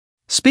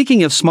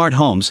Speaking of smart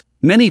homes,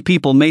 many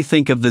people may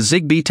think of the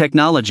ZigBee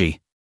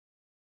technology.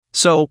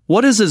 So,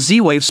 what is a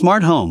Z-Wave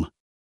smart home?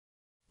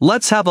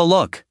 Let's have a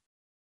look.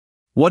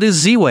 What is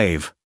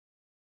Z-Wave?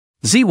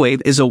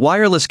 Z-Wave is a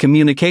wireless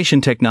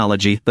communication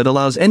technology that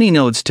allows any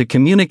nodes to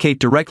communicate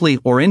directly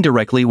or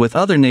indirectly with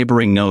other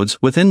neighboring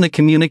nodes within the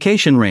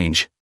communication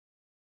range.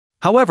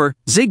 However,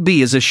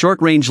 ZigBee is a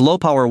short-range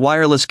low-power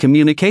wireless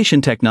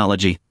communication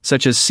technology,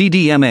 such as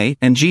CDMA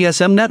and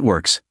GSM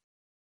networks.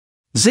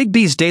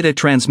 ZigBee's data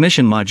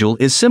transmission module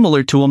is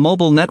similar to a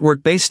mobile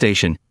network base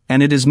station,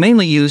 and it is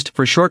mainly used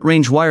for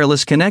short-range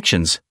wireless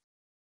connections.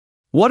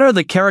 What are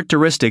the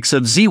characteristics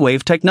of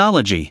Z-Wave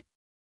technology?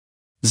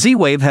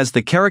 Z-Wave has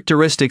the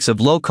characteristics of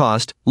low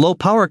cost, low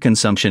power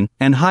consumption,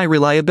 and high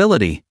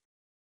reliability.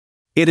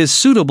 It is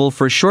suitable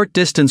for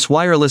short-distance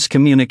wireless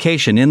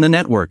communication in the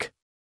network.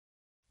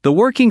 The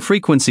working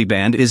frequency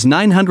band is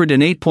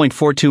 908.42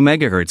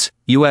 MHz,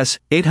 US,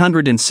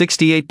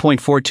 868.42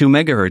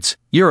 MHz,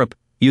 Europe,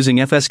 using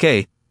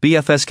FSK,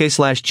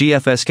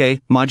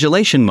 BFSK/GFSK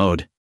modulation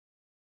mode.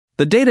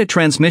 The data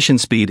transmission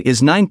speed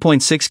is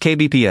 9.6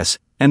 kbps,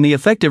 and the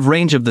effective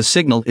range of the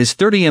signal is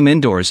 30 m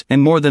indoors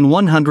and more than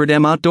 100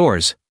 m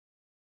outdoors.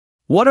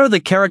 What are the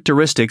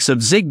characteristics of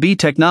ZigBee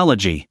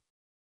technology?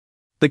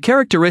 The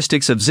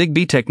characteristics of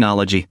ZigBee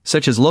technology,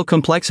 such as low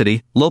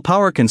complexity, low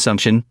power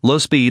consumption, low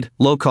speed,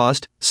 low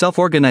cost,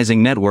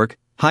 self-organizing network,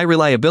 high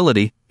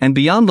reliability, and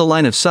beyond the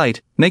line of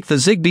sight, make the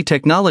ZigBee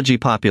technology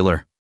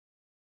popular.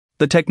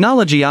 The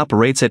technology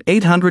operates at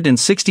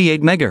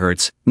 868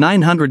 MHz,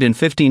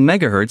 915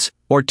 MHz,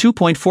 or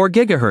 2.4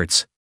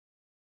 GHz.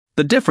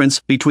 The difference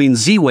between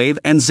Z-Wave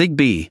and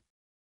ZigBee.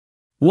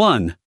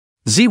 1.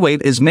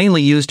 Z-Wave is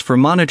mainly used for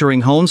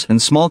monitoring homes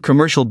and small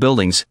commercial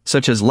buildings,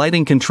 such as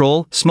lighting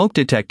control, smoke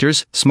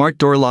detectors, smart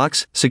door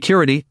locks,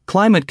 security,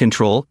 climate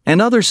control,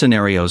 and other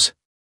scenarios.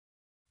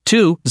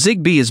 2.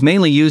 ZigBee is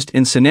mainly used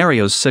in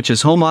scenarios such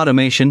as home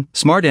automation,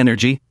 smart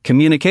energy,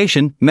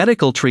 communication,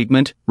 medical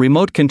treatment,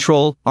 remote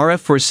control,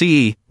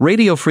 RF4CE,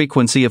 radio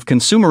frequency of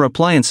consumer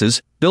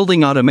appliances,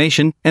 building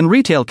automation, and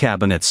retail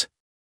cabinets.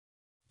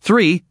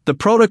 3. The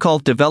protocol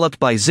developed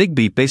by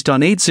ZigBee based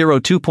on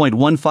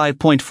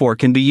 802.15.4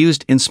 can be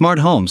used in smart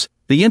homes,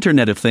 the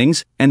Internet of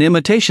Things, and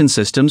imitation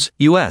systems,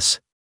 US.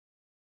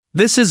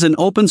 This is an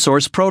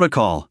open-source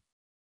protocol.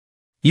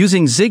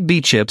 Using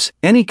ZigBee chips,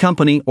 any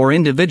company or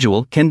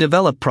individual can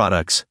develop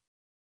products.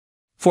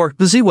 4.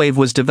 The Z-Wave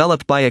was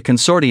developed by a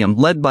consortium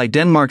led by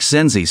Denmark's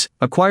Zensees,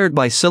 acquired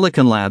by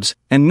Silicon Labs,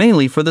 and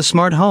mainly for the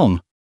smart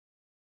home.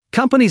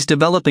 Companies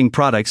developing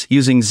products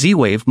using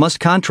Z-Wave must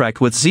contract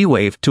with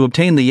Z-Wave to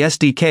obtain the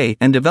SDK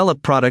and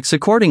develop products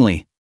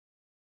accordingly.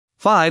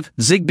 5.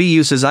 ZigBee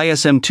uses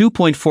ISM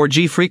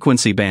 2.4G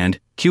frequency band,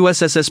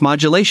 QSSS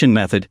modulation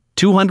method,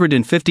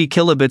 250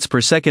 kilobits per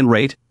second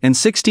rate, and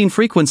 16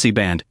 frequency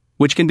band,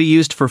 which can be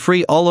used for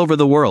free all over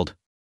the world.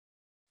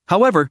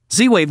 However,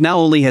 Z-Wave now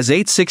only has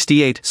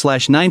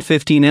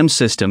 868/915M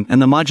system, and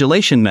the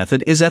modulation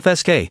method is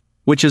FSK,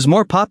 which is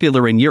more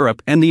popular in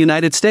Europe and the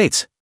United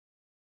States.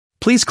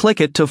 Please click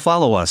it to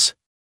follow us.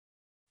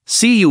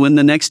 See you in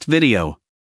the next video.